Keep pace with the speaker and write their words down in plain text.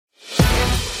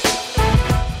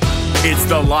It's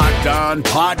the Locked On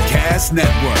Podcast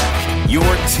Network, your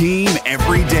team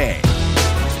every day.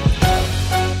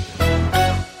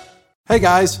 Hey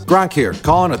guys, Gronk here,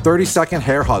 calling a 30-second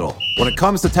hair huddle. When it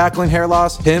comes to tackling hair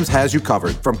loss, Hims has you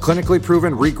covered. From clinically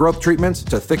proven regrowth treatments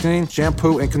to thickening,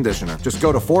 shampoo, and conditioner. Just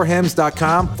go to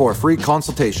 4hims.com for a free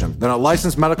consultation. Then a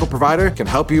licensed medical provider can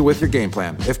help you with your game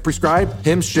plan. If prescribed,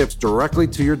 Hims ships directly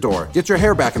to your door. Get your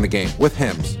hair back in the game with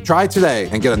Hims. Try today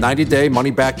and get a 90-day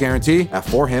money-back guarantee at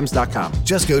 4hims.com.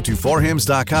 Just go to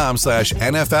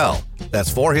 4hims.com/NFL.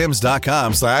 That's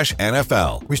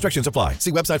 4hims.com/NFL. Restrictions apply.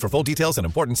 See website for full details and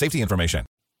important safety information.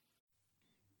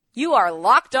 You are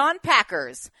Locked On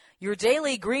Packers, your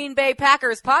daily Green Bay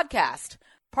Packers podcast,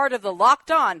 part of the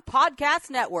Locked On Podcast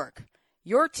Network,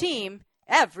 your team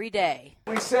every day.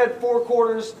 We said 4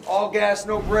 quarters, all gas,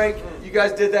 no break. You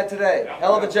guys did that today.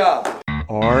 Hell of a job.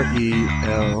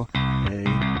 RELAX.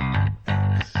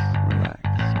 Relax.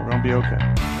 We're going to be okay.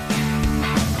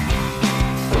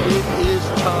 It is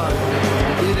time.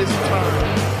 It is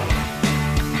time.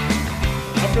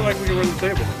 I feel like we can run the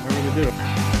table. I really do.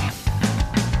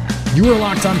 You are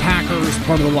Locked On Packers,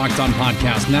 part of the Locked On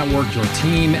Podcast Network, your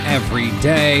team every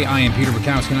day. I am Peter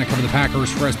Bukowski, and I cover the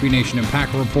Packers for SB Nation and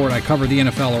Packer Report. I cover the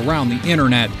NFL around the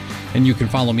internet, and you can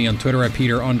follow me on Twitter at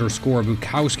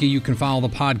Peter_Bukowski. You can follow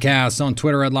the podcast on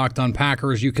Twitter at Locked On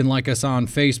Packers. You can like us on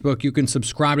Facebook. You can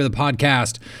subscribe to the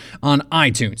podcast on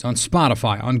iTunes, on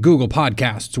Spotify, on Google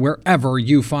Podcasts. Wherever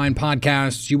you find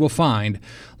podcasts, you will find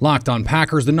Locked On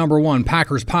Packers, the #1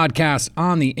 Packers podcast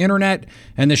on the internet,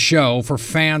 and the show for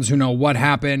fans who know what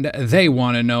happened. They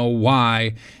want to know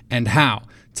why and how.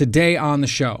 Today on the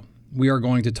show, we are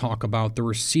going to talk about the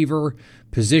receiver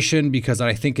position because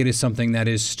I think it is something that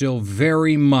is still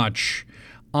very much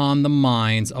on the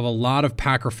minds of a lot of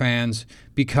Packer fans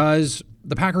because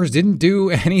the Packers didn't do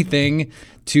anything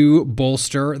to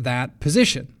bolster that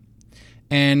position.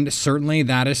 And certainly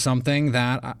that is something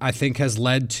that I think has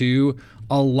led to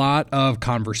a lot of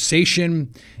conversation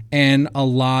and a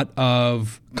lot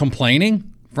of complaining,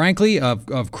 frankly,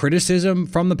 of criticism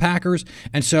from the Packers.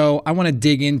 And so I want to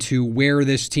dig into where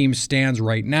this team stands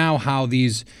right now, how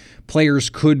these players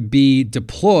could be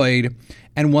deployed,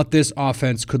 and what this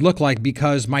offense could look like,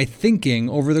 because my thinking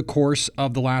over the course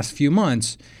of the last few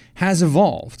months has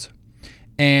evolved.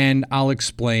 And I'll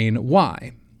explain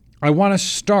why. I want to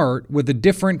start with a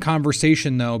different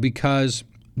conversation, though, because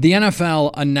the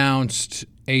NFL announced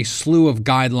a slew of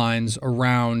guidelines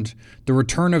around the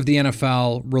return of the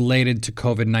NFL related to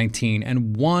COVID-19,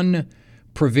 and one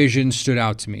provision stood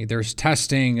out to me. There's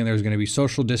testing, and there's going to be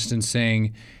social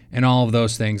distancing, and all of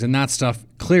those things, and that stuff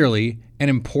clearly an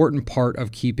important part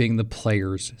of keeping the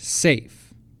players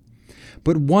safe.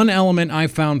 But one element I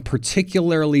found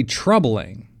particularly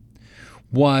troubling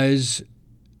was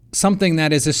something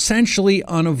that is essentially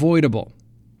unavoidable.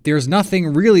 There's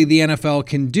nothing really the NFL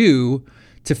can do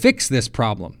to fix this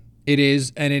problem. It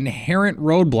is an inherent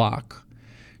roadblock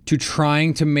to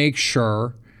trying to make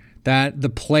sure that the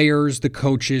players, the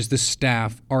coaches, the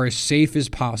staff are as safe as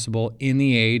possible in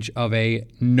the age of a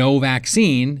no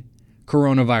vaccine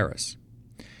coronavirus.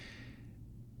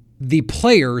 The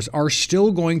players are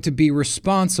still going to be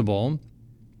responsible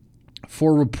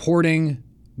for reporting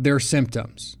their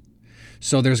symptoms.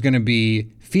 So there's going to be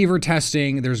fever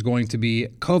testing, there's going to be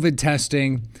COVID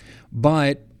testing,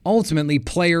 but ultimately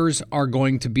players are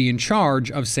going to be in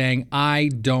charge of saying, I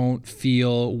don't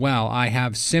feel well. I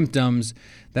have symptoms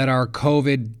that are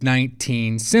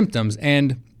COVID-19 symptoms.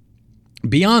 And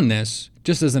beyond this,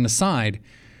 just as an aside,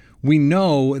 we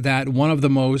know that one of the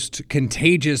most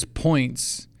contagious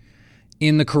points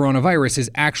in the coronavirus is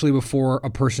actually before a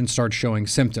person starts showing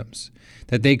symptoms,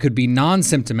 that they could be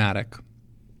non-symptomatic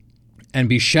and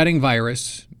be shedding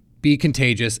virus, be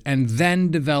contagious, and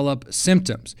then develop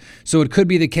symptoms. So it could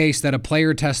be the case that a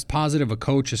player tests positive, a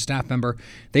coach, a staff member,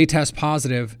 they test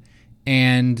positive,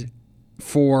 and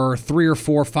for 3 or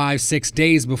 4, 5, 6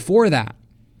 days before that,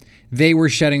 they were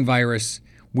shedding virus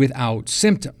without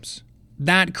symptoms.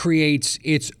 That creates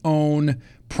its own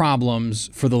problems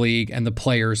for the league and the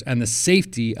players and the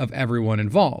safety of everyone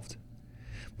involved.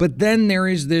 But then there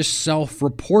is this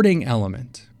self-reporting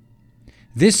element.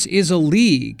 This is a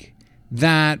league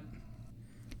that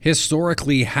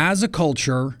historically has a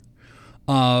culture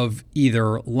of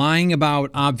either lying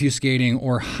about, obfuscating,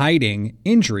 or hiding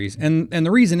injuries. And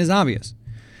the reason is obvious.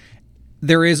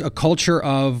 There is a culture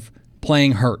of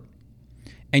playing hurt.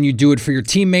 And you do it for your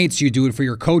teammates, you do it for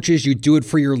your coaches, you do it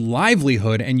for your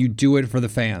livelihood, and you do it for the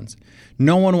fans.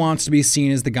 No one wants to be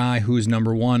seen as the guy who's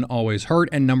number one, always hurt,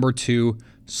 and number two,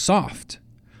 soft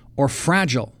or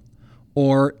fragile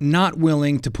or not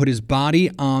willing to put his body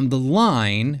on the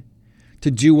line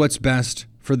to do what's best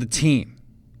for the team.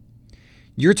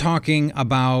 You're talking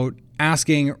about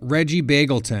asking Reggie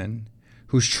Bagleton,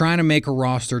 who's trying to make a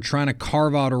roster, trying to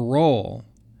carve out a role,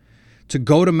 to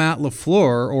go to Matt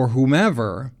LaFleur or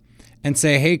whomever and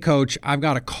say, hey, coach, I've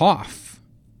got a cough.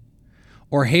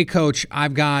 Or, hey, coach,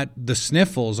 I've got the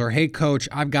sniffles. Or, hey, coach,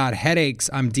 I've got headaches.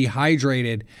 I'm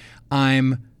dehydrated.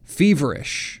 I'm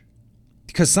feverish.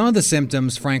 Because some of the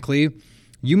symptoms, frankly,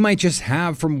 you might just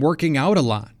have from working out a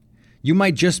lot. You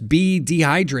might just be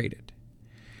dehydrated.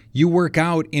 You work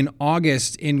out in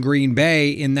August in Green Bay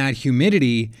in that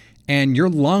humidity, and your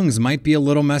lungs might be a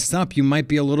little messed up. You might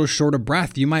be a little short of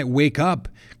breath. You might wake up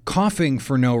coughing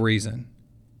for no reason.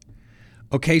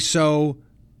 Okay, so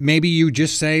maybe you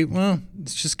just say, well,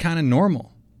 it's just kind of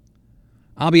normal.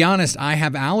 I'll be honest, I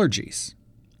have allergies.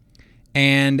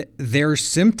 And their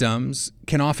symptoms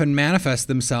can often manifest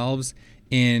themselves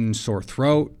in sore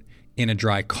throat, in a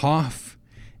dry cough,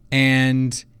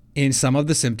 and in some of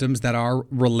the symptoms that are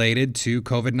related to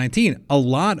COVID-19. A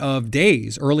lot of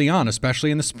days early on,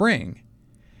 especially in the spring,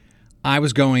 I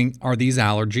was going, are these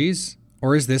allergies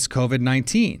or is this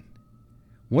COVID-19?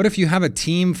 What if you have a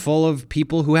team full of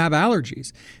people who have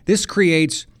allergies? This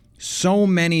creates so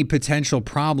many potential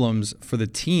problems for the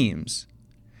teams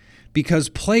because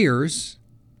players,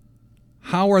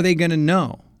 how are they going to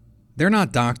know? They're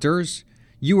not doctors.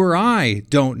 You or I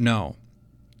don't know.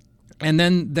 And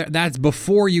then that's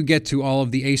before you get to all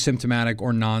of the asymptomatic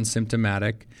or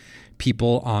non-symptomatic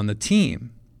people on the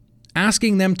team.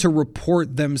 Asking them to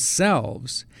report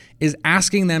themselves is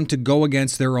asking them to go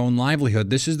against their own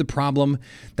livelihood. This is the problem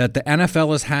that the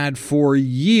NFL has had for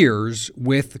years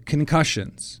with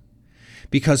concussions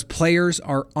because players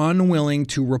are unwilling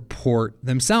to report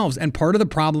themselves. And part of the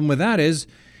problem with that is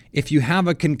if you have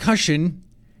a concussion,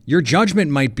 your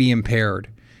judgment might be impaired.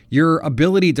 Your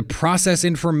ability to process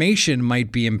information might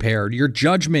be impaired. Your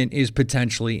judgment is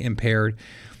potentially impaired.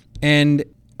 And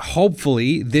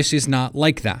hopefully this is not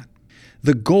like that.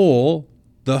 The goal,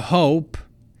 the hope,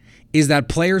 is that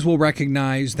players will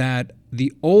recognize that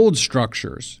the old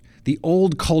structures, the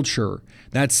old culture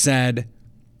that said,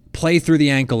 play through the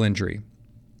ankle injury,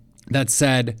 that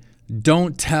said,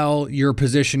 don't tell your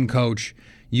position coach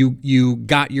you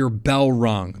got your bell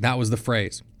rung. That was the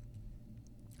phrase.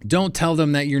 Don't tell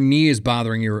them that your knee is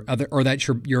bothering you or that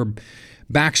your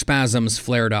back spasms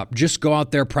flared up. Just go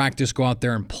out there, practice, go out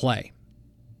there and play.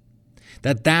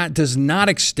 That does not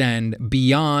extend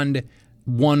beyond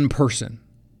one person.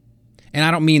 And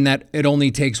I don't mean that it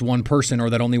only takes one person or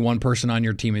that only one person on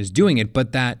your team is doing it,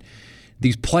 but that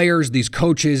these players, these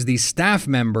coaches, these staff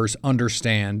members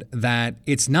understand that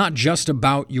it's not just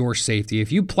about your safety.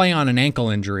 If you play on an ankle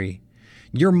injury,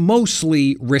 you're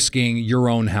mostly risking your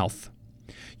own health.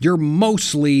 You're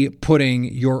mostly putting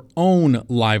your own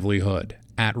livelihood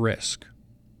at risk.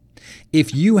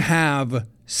 If you have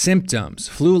symptoms,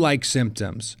 flu-like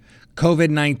symptoms,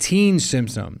 COVID-19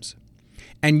 symptoms,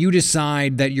 and you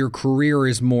decide that your career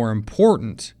is more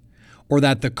important or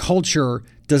that the culture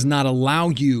does not allow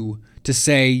you to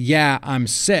say, yeah, I'm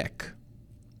sick,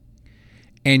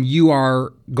 and you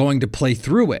are going to play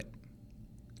through it,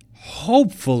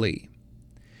 hopefully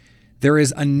there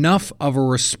is enough of a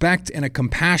respect and a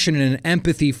compassion and an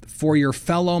empathy for your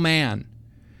fellow man,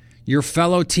 your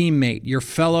fellow teammate, your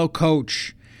fellow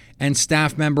coach and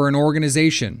staff member and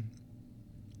organization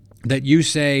that you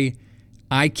say,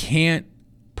 I can't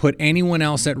put anyone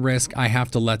else at risk. I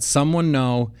have to let someone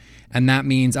know, and that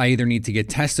means I either need to get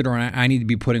tested or I need to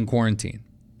be put in quarantine.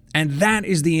 And that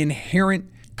is the inherent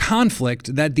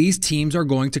conflict that these teams are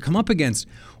going to come up against.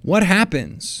 What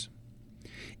happens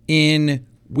in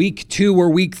week 2 or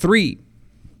week 3?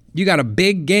 You got a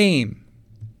big game,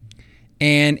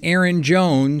 and Aaron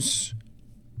Jones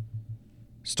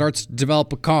starts to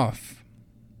develop a cough.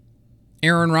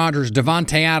 Aaron Rodgers,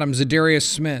 Devontae Adams, Zadarius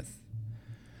Smith.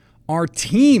 Are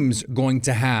teams going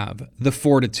to have the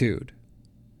fortitude,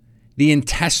 the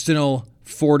intestinal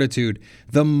fortitude,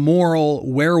 the moral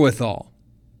wherewithal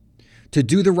to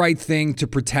do the right thing to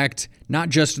protect not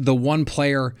just the one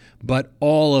player, but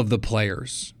all of the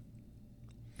players?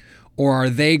 Or are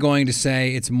they going to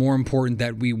say it's more important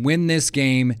that we win this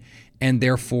game and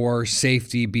therefore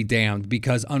safety be damned?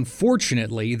 Because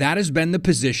unfortunately, that has been the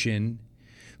position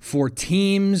for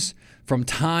teams from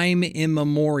time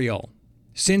immemorial.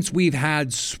 Since we've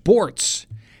had sports,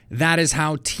 that is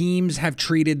how teams have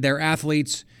treated their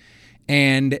athletes,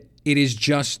 and it is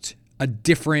just a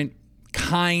different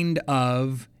kind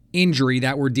of injury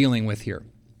that we're dealing with here.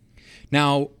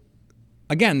 Now,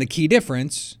 again, the key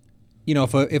difference,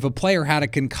 if a player had a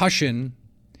concussion,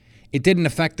 it didn't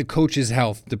affect the coach's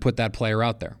health to put that player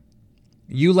out there.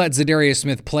 You let Zadarius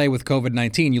Smith play with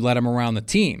COVID-19. You let him around the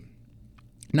team.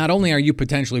 Not only are you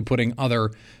potentially putting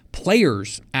other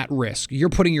players at risk, you're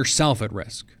putting yourself at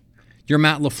risk. You're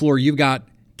Matt LaFleur. You've got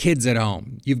kids at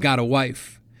home. You've got a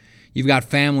wife. You've got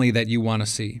family that you want to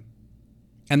see.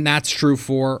 And that's true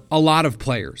for a lot of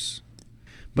players.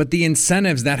 But the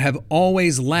incentives that have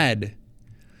always led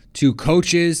to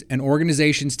coaches and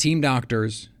organizations, team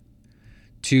doctors,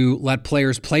 to let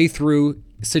players play through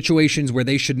situations where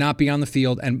they should not be on the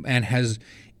field and has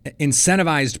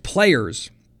incentivized players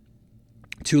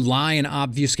to lie and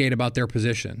obfuscate about their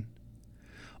position.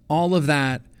 All of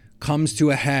that comes to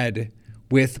a head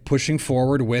with pushing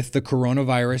forward with the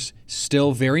coronavirus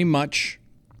still very much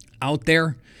out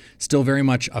there, still very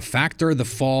much a factor. The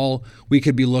fall, we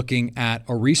could be looking at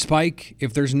a respike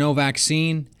if there's no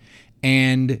vaccine.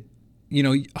 And,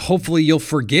 hopefully you'll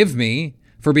forgive me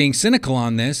for being cynical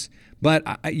on this, but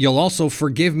you'll also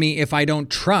forgive me if I don't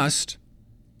trust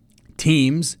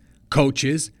teams,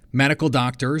 coaches, medical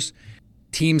doctors,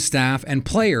 team staff, and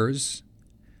players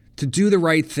to do the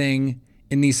right thing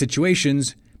in these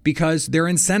situations because their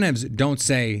incentives don't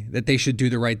say that they should do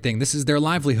the right thing. This is their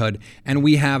livelihood. And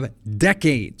we have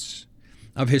decades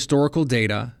of historical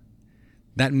data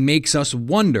that makes us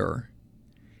wonder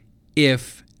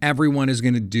if everyone is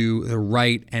going to do the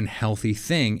right and healthy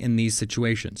thing in these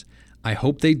situations. I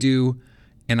hope they do,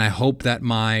 and I hope that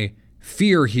my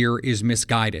fear here is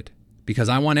misguided because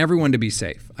I want everyone to be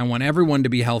safe. I want everyone to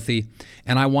be healthy,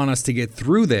 and I want us to get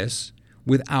through this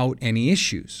without any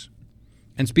issues.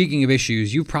 And speaking of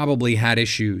issues, you've probably had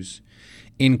issues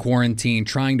in quarantine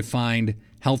trying to find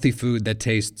healthy food that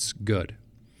tastes good.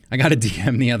 I got a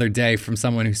DM the other day from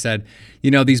someone who said,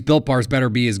 these Built Bars better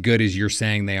be as good as you're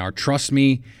saying they are. Trust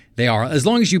me, they are. As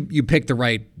long as you pick the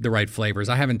right flavors.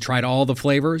 I haven't tried all the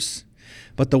flavors,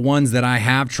 but the ones that I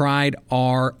have tried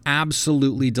are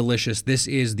absolutely delicious. This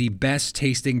is the best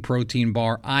tasting protein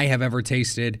bar I have ever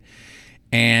tasted.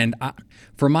 And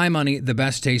for my money, the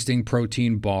best tasting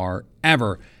protein bar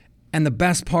ever. And the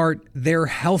best part, they're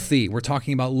healthy. We're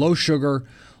talking about low sugar,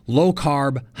 low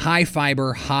carb, high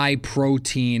fiber, high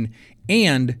protein,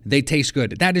 and they taste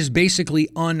good. That is basically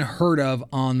unheard of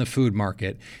on the food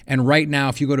market. And right now,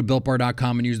 if you go to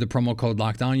BuiltBar.com and use the promo code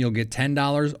LOCKEDON, you'll get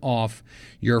 $10 off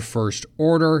your first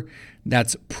order.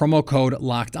 That's promo code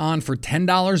LOCKEDON for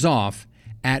 $10 off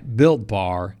at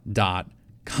BuiltBar.com.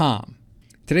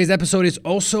 Today's episode is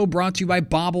also brought to you by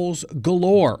Baubles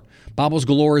Galore. Baubles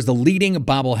Galore is the leading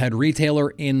bobblehead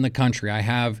retailer in the country. I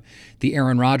have the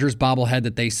Aaron Rodgers bobblehead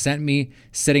that they sent me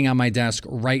sitting on my desk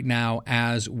right now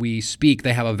as we speak.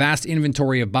 They have a vast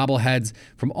inventory of bobbleheads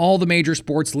from all the major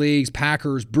sports leagues,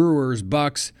 Packers, Brewers,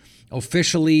 Bucks,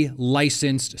 officially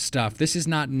licensed stuff. This is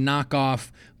not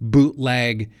knockoff,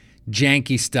 bootleg,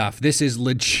 janky stuff. This is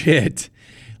legit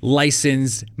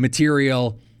licensed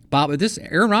material. This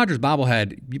Aaron Rodgers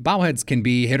bobbleheads can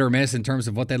be hit or miss in terms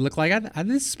of what they look like.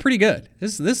 This is pretty good.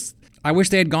 This I wish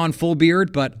they had gone full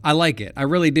beard, but I like it. I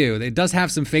really do. It does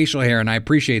have some facial hair, and I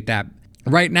appreciate that.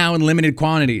 Right now, in limited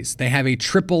quantities, they have a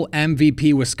triple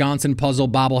MVP Wisconsin puzzle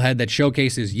bobblehead that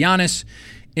showcases Giannis,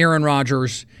 Aaron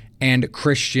Rodgers, and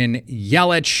Christian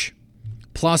Yelich,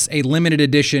 plus a limited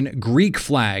edition Greek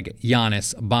flag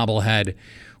Giannis bobblehead,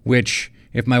 which,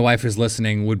 if my wife is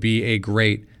listening, would be a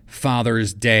great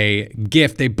Father's Day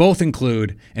gift. They both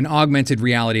include an augmented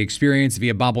reality experience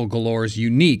via Baubles Galore's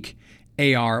unique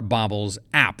AR Baubles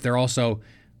app. They're also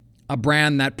a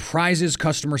brand that prizes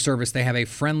customer service. They have a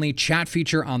friendly chat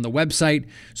feature on the website,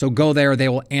 so go there. They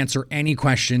will answer any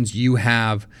questions you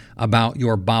have about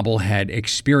your bobblehead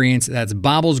experience. That's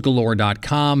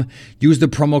baublesgalore.com. Use the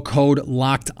promo code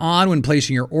LOCKEDON when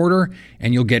placing your order,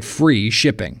 and you'll get free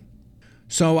shipping.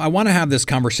 So I want to have this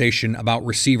conversation about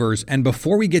receivers. And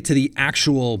before we get to the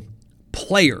actual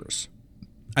players,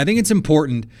 I think it's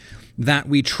important that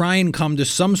we try and come to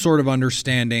some sort of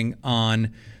understanding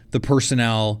on the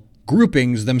personnel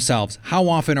groupings themselves. How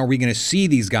often are we going to see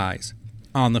these guys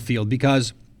on the field?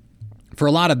 Because for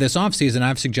a lot of this offseason,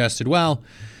 I've suggested, well,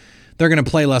 they're going to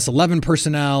play less 11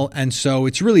 personnel. And so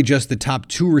it's really just the top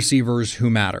two receivers who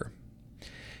matter.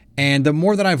 And the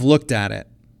more that I've looked at it,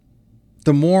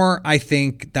 the more I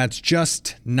think that's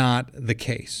just not the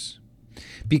case.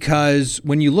 Because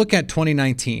when you look at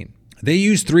 2019, they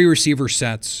used three receiver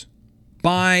sets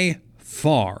by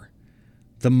far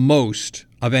the most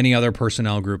of any other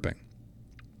personnel grouping.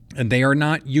 And they are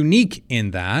not unique in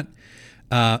that.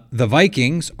 The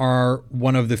Vikings are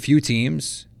one of the few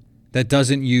teams that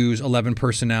doesn't use 11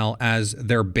 personnel as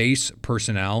their base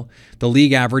personnel. The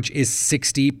league average is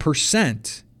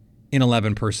 60%. In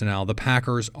 11 personnel. The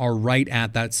Packers are right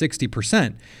at that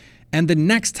 60%. And the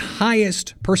next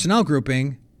highest personnel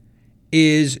grouping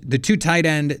is the 2 tight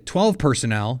end 12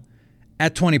 personnel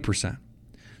at 20%.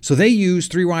 So they use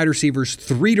 3 wide receivers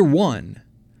 3-1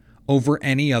 over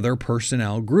any other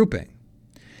personnel grouping.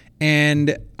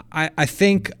 And I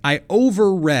think I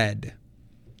overread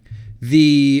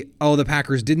the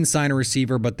Packers didn't sign a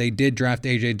receiver, but they did draft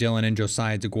A.J. Dillon and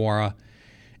Josiah DeGuara.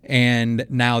 And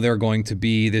now they're going to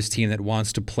be this team that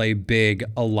wants to play big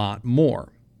a lot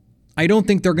more. I don't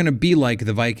think they're going to be like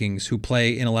the Vikings, who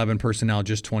play in 11 personnel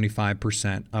just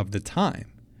 25% of the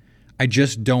time. I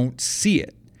just don't see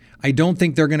it. I don't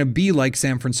think they're going to be like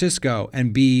San Francisco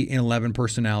and be in 11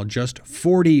 personnel just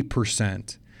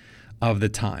 40% of the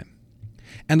time.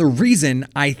 And the reason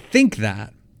I think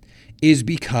that is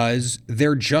because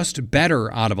they're just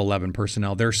better out of 11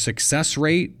 personnel. Their success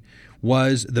rate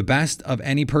was the best of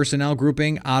any personnel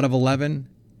grouping out of 11.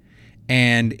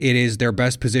 And it is their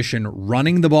best position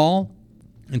running the ball.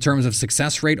 In terms of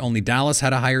success rate, only Dallas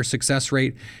had a higher success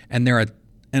rate, and they're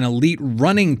an elite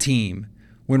running team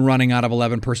when running out of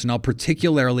 11 personnel,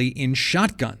 particularly in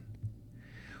shotgun.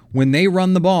 When they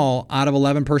run the ball out of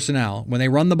 11 personnel, when they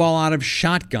run the ball out of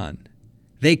shotgun,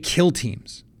 they kill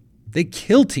teams. They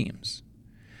kill teams.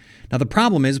 Now, the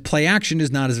problem is play action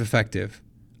is not as effective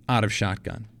out of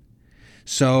shotgun.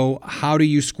 So how do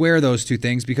you square those two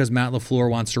things? Because Matt LaFleur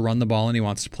wants to run the ball and he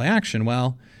wants to play action.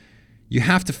 Well, you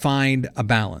have to find a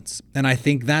balance. And I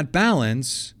think that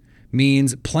balance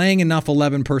means playing enough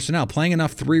 11 personnel, playing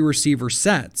enough 3 receiver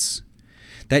sets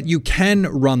that you can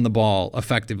run the ball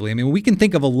effectively. I mean, we can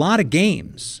think of a lot of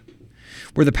games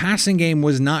where the passing game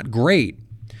was not great,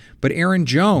 but Aaron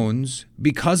Jones,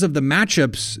 because of the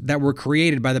matchups that were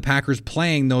created by the Packers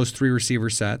playing those 3 receiver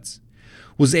sets,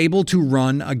 was able to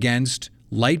run against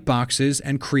light boxes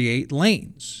and create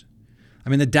lanes. I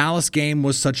mean, the Dallas game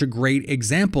was such a great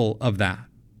example of that.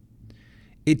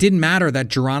 It didn't matter that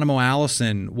Geronimo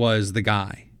Allison was the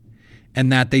guy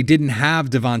and that they didn't have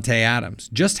Devontae Adams.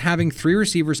 Just having 3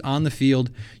 receivers on the field,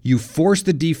 you force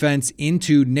the defense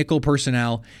into nickel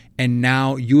personnel, and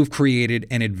now you have created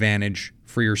an advantage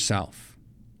for yourself.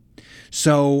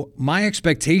 So my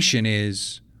expectation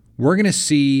is we're going to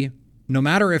see, no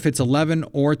matter if it's 11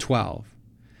 or 12,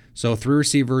 so 3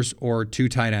 receivers or 2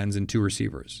 tight ends and 2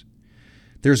 receivers,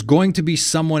 there's going to be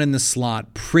someone in the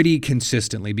slot pretty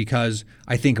consistently, because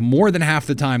I think more than half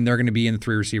the time they're going to be in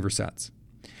 3 receiver sets.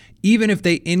 Even if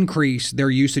they increase their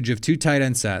usage of 2 tight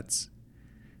end sets,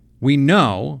 we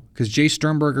know, because Jay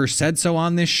Sternberger said so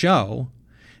on this show,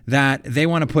 that they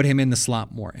want to put him in the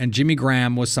slot more. And Jimmy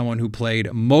Graham was someone who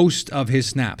played most of his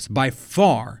snaps, by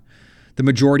far the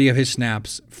majority of his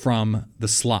snaps, from the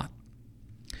slot.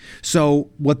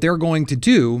 So what they're going to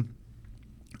do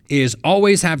is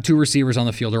always have 2 receivers on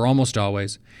the field, or almost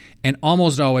always, and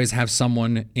almost always have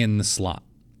someone in the slot,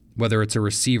 whether it's a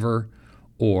receiver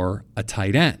or a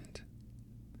tight end.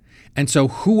 And so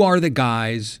who are the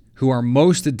guys who are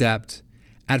most adept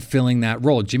at filling that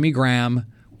role? Jimmy Graham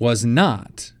was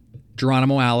not.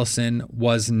 Geronimo Allison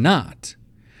was not.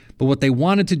 But what they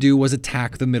wanted to do was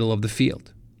attack the middle of the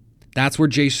field. That's where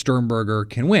Jay Sternberger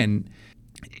can win.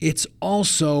 It's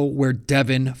also where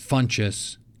Devin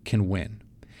Funchess can win.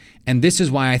 And this is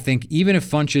why I think even if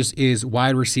Funchess is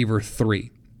wide receiver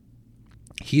 3,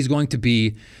 he's going to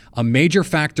be a major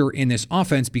factor in this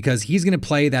offense, because he's going to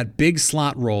play that big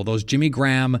slot role, those Jimmy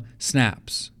Graham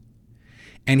snaps.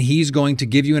 And he's going to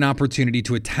give you an opportunity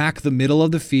to attack the middle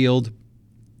of the field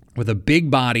with a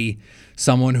big body,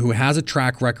 someone who has a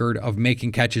track record of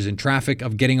making catches in traffic,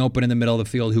 of getting open in the middle of the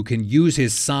field, who can use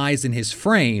his size and his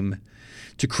frame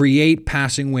to create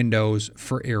passing windows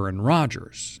for Aaron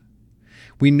Rodgers.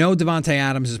 We know Devontae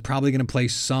Adams is probably going to play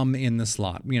some in the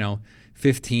slot,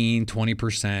 15,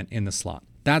 20% in the slot.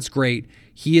 That's great.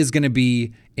 He is going to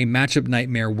be a matchup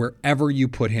nightmare wherever you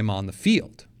put him on the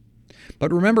field.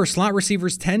 But remember, slot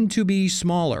receivers tend to be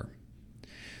smaller.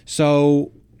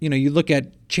 So, you look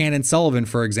at Chandon Sullivan,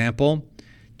 for example.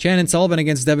 Chandon Sullivan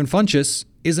against Devin Funchess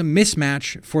is a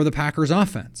mismatch for the Packers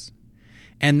offense.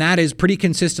 And that is pretty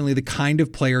consistently the kind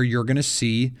of player you're going to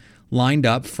see lined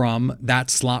up from that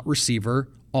slot receiver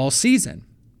all season.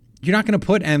 You're not going to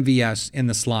put MVS in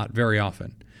the slot very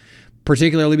often,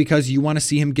 particularly because you want to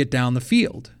see him get down the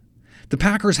field. The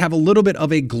Packers have a little bit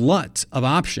of a glut of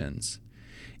options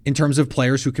in terms of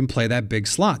players who can play that big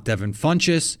slot. Devin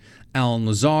Funchess, Allen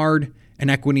Lazard, and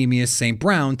Equanimeous St.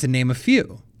 Brown, to name a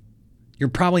few. You're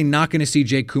probably not going to see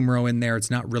Jake Kumerow in there.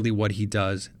 It's not really what he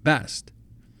does best.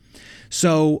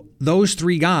 So those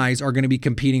 3 guys are going to be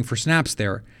competing for snaps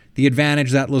there. The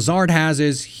advantage that Lazard has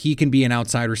is he can be an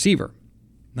outside receiver.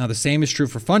 Now, the same is true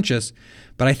for Funchess,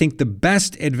 but I think the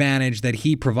best advantage that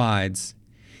he provides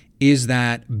is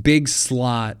that big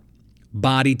slot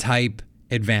body type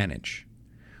advantage.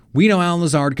 We know Allen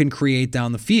Lazard can create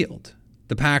down the field.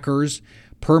 The Packers,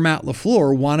 per Matt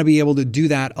LaFleur, want to be able to do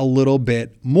that a little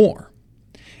bit more.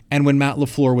 And when Matt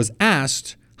LaFleur was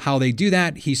asked how they do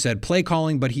that, he said play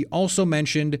calling, but he also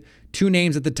mentioned two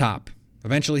names at the top.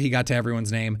 Eventually he got to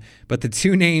everyone's name, but the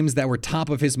two names that were top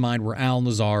of his mind were Allen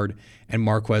Lazard and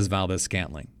Marquez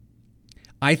Valdes-Scantling.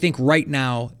 I think right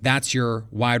now that's your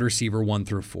wide receiver 1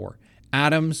 through 4.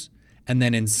 Adams, and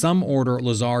then in some order,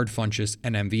 Lazard, Funchess,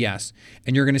 and MVS.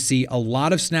 And you're going to see a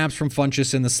lot of snaps from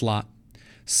Funchess in the slot,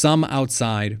 some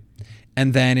outside.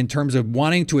 And then in terms of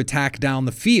wanting to attack down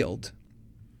the field,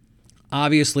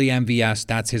 obviously MVS,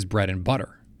 that's his bread and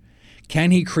butter.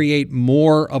 Can he create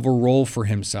more of a role for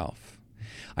himself?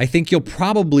 I think you'll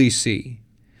probably see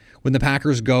when the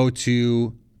Packers go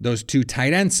to those 2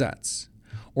 tight end sets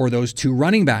or those 2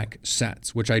 running back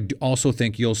sets, which I also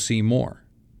think you'll see more,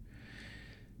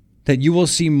 that you will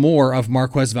see more of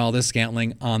Marquez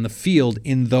Valdes-Scantling on the field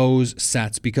in those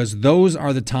sets, because those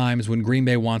are the times when Green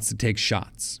Bay wants to take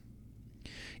shots.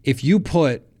 If you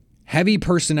put heavy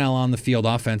personnel on the field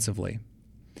offensively,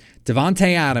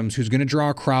 Davante Adams, who's going to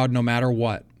draw a crowd no matter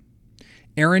what,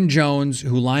 Aaron Jones,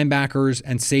 who linebackers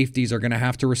and safeties are going to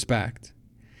have to respect,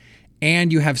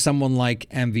 and you have someone like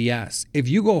MVS. If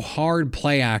you go hard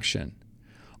play action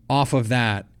off of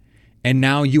that, and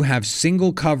now you have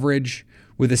single coverage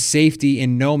with a safety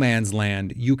in no man's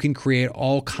land, you can create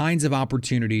all kinds of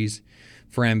opportunities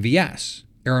for MVS.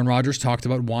 Aaron Rodgers talked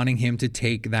about wanting him to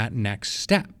take that next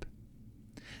step.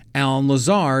 Allen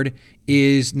Lazard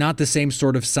is not the same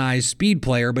sort of size speed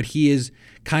player, but he is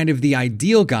kind of the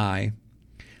ideal guy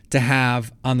to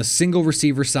have on the single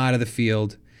receiver side of the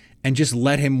field and just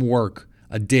let him work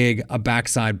a dig, a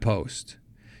backside post.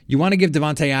 You want to give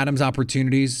Davante Adams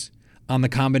opportunities on the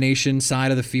combination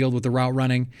side of the field with the route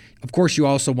running. Of course, you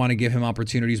also want to give him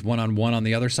opportunities one-on-one on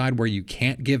the other side where you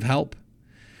can't give help.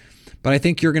 But I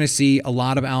think you're going to see a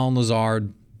lot of Allen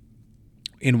Lazard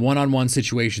in one-on-one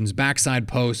situations, backside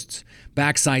posts,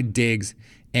 backside digs,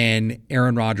 and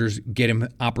Aaron Rodgers get him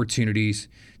opportunities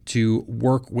to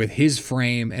work with his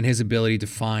frame and his ability to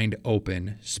find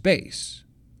open space.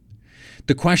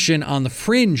 The question on the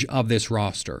fringe of this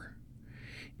roster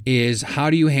is, how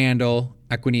do you handle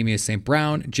Equanimeous St.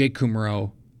 Brown, Jake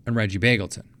Kumerow, and Reggie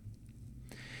Begelton?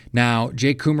 Now,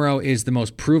 Jake Kumerow is the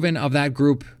most proven of that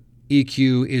group.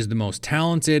 EQ is the most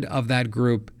talented of that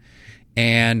group.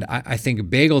 And I think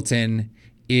Begelton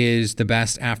is the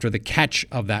best after the catch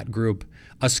of that group,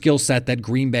 a skill set that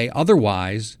Green Bay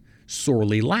otherwise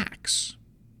sorely lacks.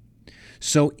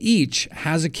 So each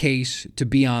has a case to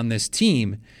be on this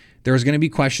team. There's going to be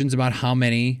questions about how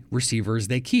many receivers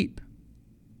they keep.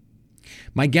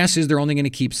 My guess is they're only going to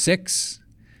keep 6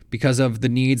 because of the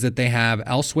needs that they have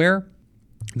elsewhere.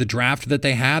 The draft that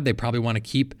they had, they probably want to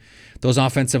keep those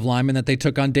offensive linemen that they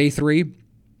took on day 3.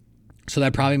 So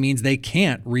that probably means they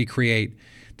can't recreate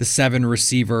the 7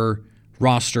 receiver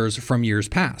rosters from years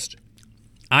past.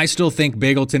 I still think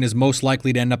Begelton is most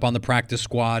likely to end up on the practice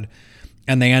squad,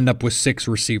 and they end up with 6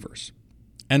 receivers.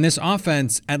 And this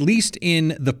offense, at least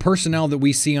in the personnel that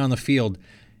we see on the field,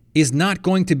 is not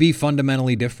going to be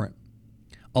fundamentally different.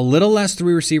 A little less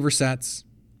 3 receiver sets,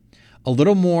 a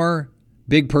little more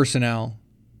big personnel,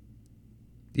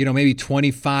 maybe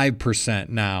 25%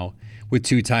 now with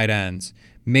 2 tight ends,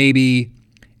 maybe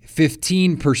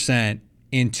 15%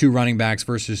 in 2 running backs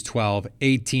versus 12,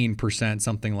 18%,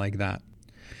 something like that.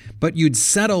 But you'd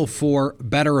settle for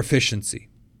better efficiency.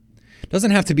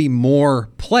 Doesn't have to be more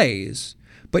plays,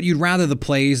 but you'd rather the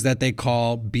plays that they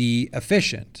call be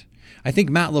efficient. I think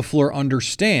Matt LaFleur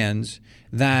understands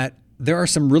that there are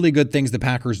some really good things the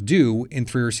Packers do in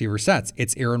 3 receiver sets.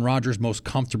 It's Aaron Rodgers' most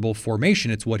comfortable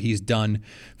formation. It's what he's done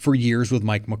for years with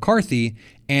Mike McCarthy.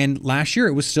 And last year,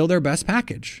 it was still their best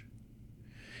package.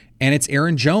 And it's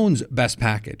Aaron Jones' best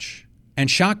package. And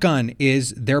shotgun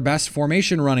is their best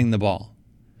formation running the ball.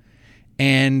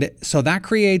 And so that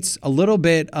creates a little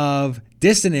bit of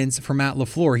dissonance for Matt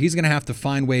LaFleur. He's going to have to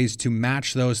find ways to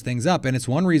match those things up. And it's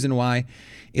one reason why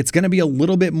it's going to be a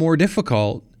little bit more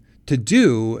difficult to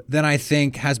do than I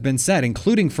think has been said,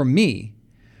 including from me,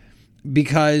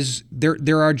 because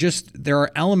there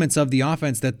are elements of the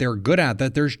offense that they're good at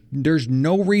that there's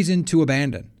no reason to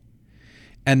abandon.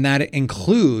 And that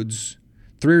includes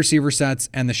 3 receiver sets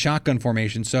and the shotgun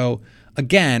formation. So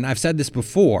again, I've said this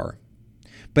before,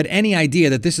 but any idea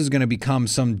that this is going to become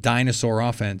some dinosaur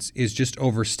offense is just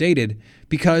overstated,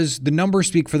 because the numbers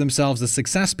speak for themselves, the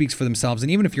success speaks for themselves. And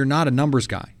even if you're not a numbers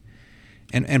guy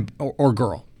or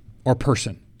girl or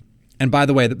person, and by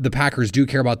the way, the Packers do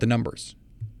care about the numbers,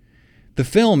 the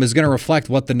film is going to reflect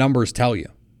what the numbers tell you.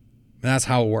 And that's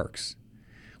how it works.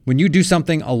 When you do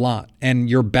something a lot and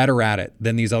you're better at it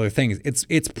than these other things,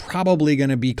 it's probably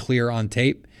going to be clear on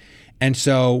tape. And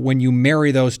so when you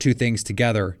marry those two things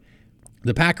together,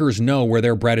 the Packers know where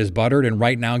their bread is buttered. And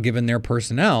right now, given their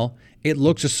personnel, it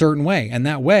looks a certain way. And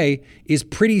that way is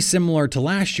pretty similar to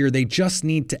last year. They just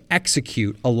need to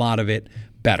execute a lot of it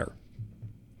better.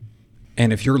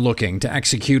 And if you're looking to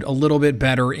execute a little bit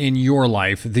better in your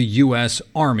life, the U.S.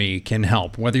 Army can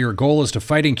help. Whether your goal is to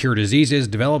fight and cure diseases,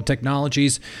 develop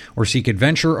technologies, or seek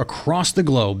adventure across the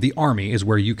globe, the Army is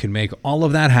where you can make all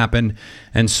of that happen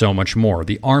and so much more.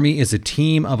 The Army is a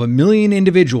team of 1 million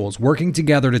individuals working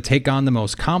together to take on the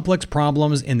most complex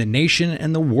problems in the nation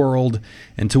and the world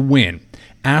and to win.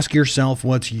 Ask yourself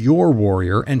what's your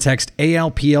warrior and text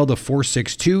ALPL to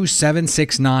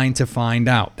 462-769 to find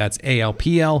out. That's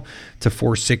ALPL to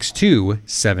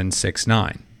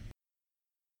 462-769.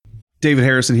 David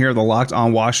Harrison here, the Locked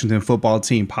On Washington Football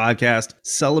Team podcast,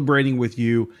 celebrating with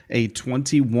you a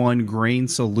 21-grain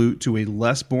salute to a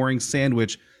less boring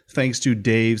sandwich thanks to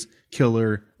Dave's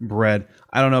Killer Bread.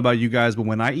 I don't know about you guys, but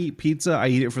when I eat pizza, I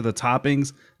eat it for the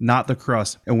toppings, not the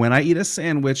crust. And when I eat a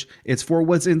sandwich, it's for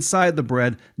what's inside the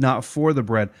bread, not for the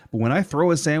bread. But when I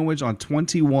throw a sandwich on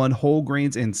 21 whole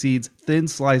grains and seeds, thin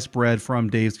sliced bread from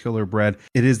Dave's Killer Bread,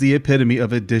 it is the epitome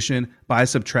of addition by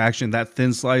subtraction. That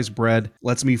thin sliced bread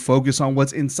lets me focus on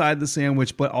what's inside the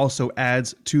sandwich, but also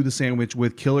adds to the sandwich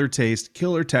with killer taste,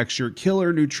 killer texture,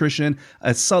 killer nutrition,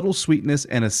 a subtle sweetness,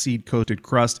 and a seed-coated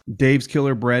crust. Dave's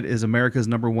Killer Bread is America's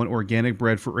 #1 organic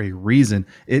bread for a reason.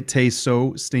 It tastes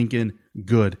so stinking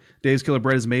good. Dave's Killer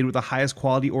Bread is made with the highest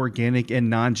quality organic and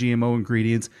non-GMO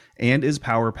ingredients and is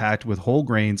power-packed with whole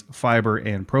grains, fiber,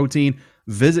 and protein.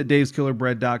 Visit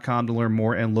daveskillerbread.com to learn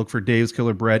more and look for Dave's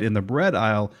Killer Bread in the bread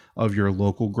aisle of your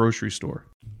local grocery store.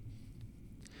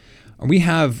 We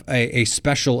have a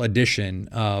special edition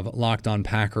of Locked On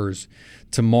Packers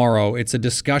tomorrow. It's a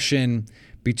discussion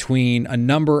between a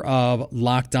number of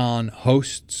Locked On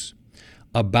hosts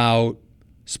about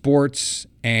sports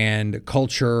and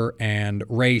culture and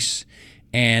race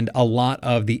and a lot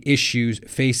of the issues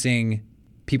facing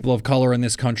people of color in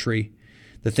this country,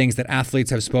 the things that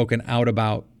athletes have spoken out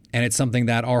about. And it's something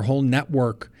that our whole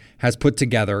network has put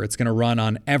together. It's going to run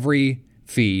on every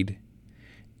feed.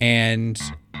 And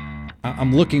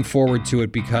I'm looking forward to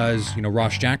it because,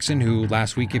 Ross Jackson, who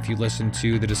last week, if you listened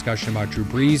to the discussion about Drew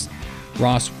Brees,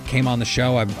 Ross came on the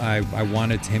show. I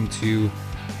wanted him to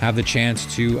have the chance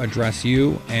to address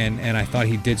you, and I thought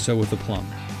he did so with aplomb.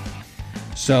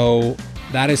 So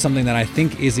that is something that I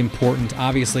think is important.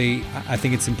 Obviously, I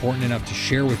think it's important enough to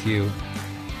share with you,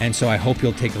 and so I hope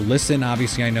you'll take a listen.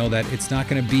 Obviously, I know that it's not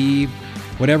going to be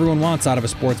what everyone wants out of a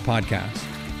sports podcast,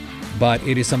 but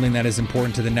it is something that is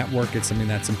important to the network. It's something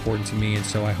that's important to me, and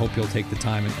so I hope you'll take the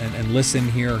time and listen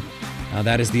here.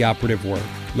 That is the operative word.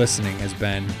 Listening has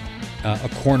been a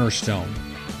cornerstone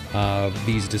of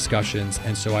these discussions,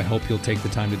 and so I hope you'll take the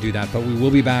time to do that. But we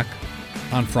will be back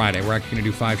on Friday. We're actually going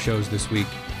to do 5 shows this week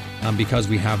because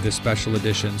we have this special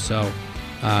edition. So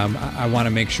I want to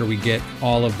make sure we get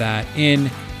all of that in,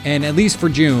 and at least for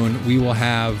June, we will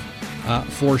have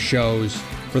 4 shows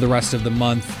for the rest of the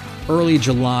month. Early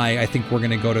July, I think we're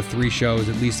going to go to 3 shows,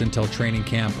 at least until training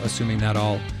camp, assuming that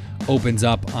all opens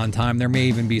up on time. There may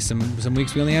even be some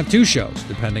weeks we only have 2 shows,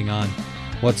 depending on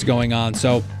what's going on.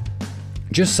 So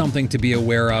just something to be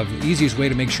aware of. The easiest way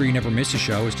to make sure you never miss a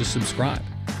show is to subscribe.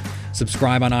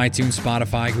 Subscribe on iTunes,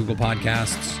 Spotify, Google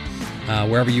Podcasts.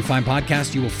 Wherever you find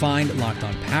podcasts, you will find Locked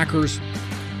On Packers.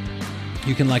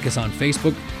 You can like us on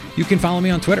Facebook. You can follow me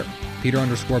on Twitter,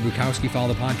 Peter_Bukowski. Follow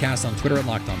the podcast on Twitter at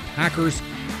Locked On Packers.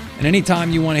 And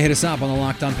anytime you want to hit us up on the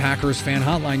Locked On Packers fan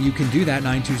hotline, you can do that,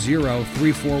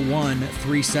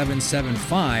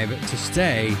 920-341-3775, to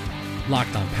stay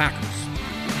Locked On Packers.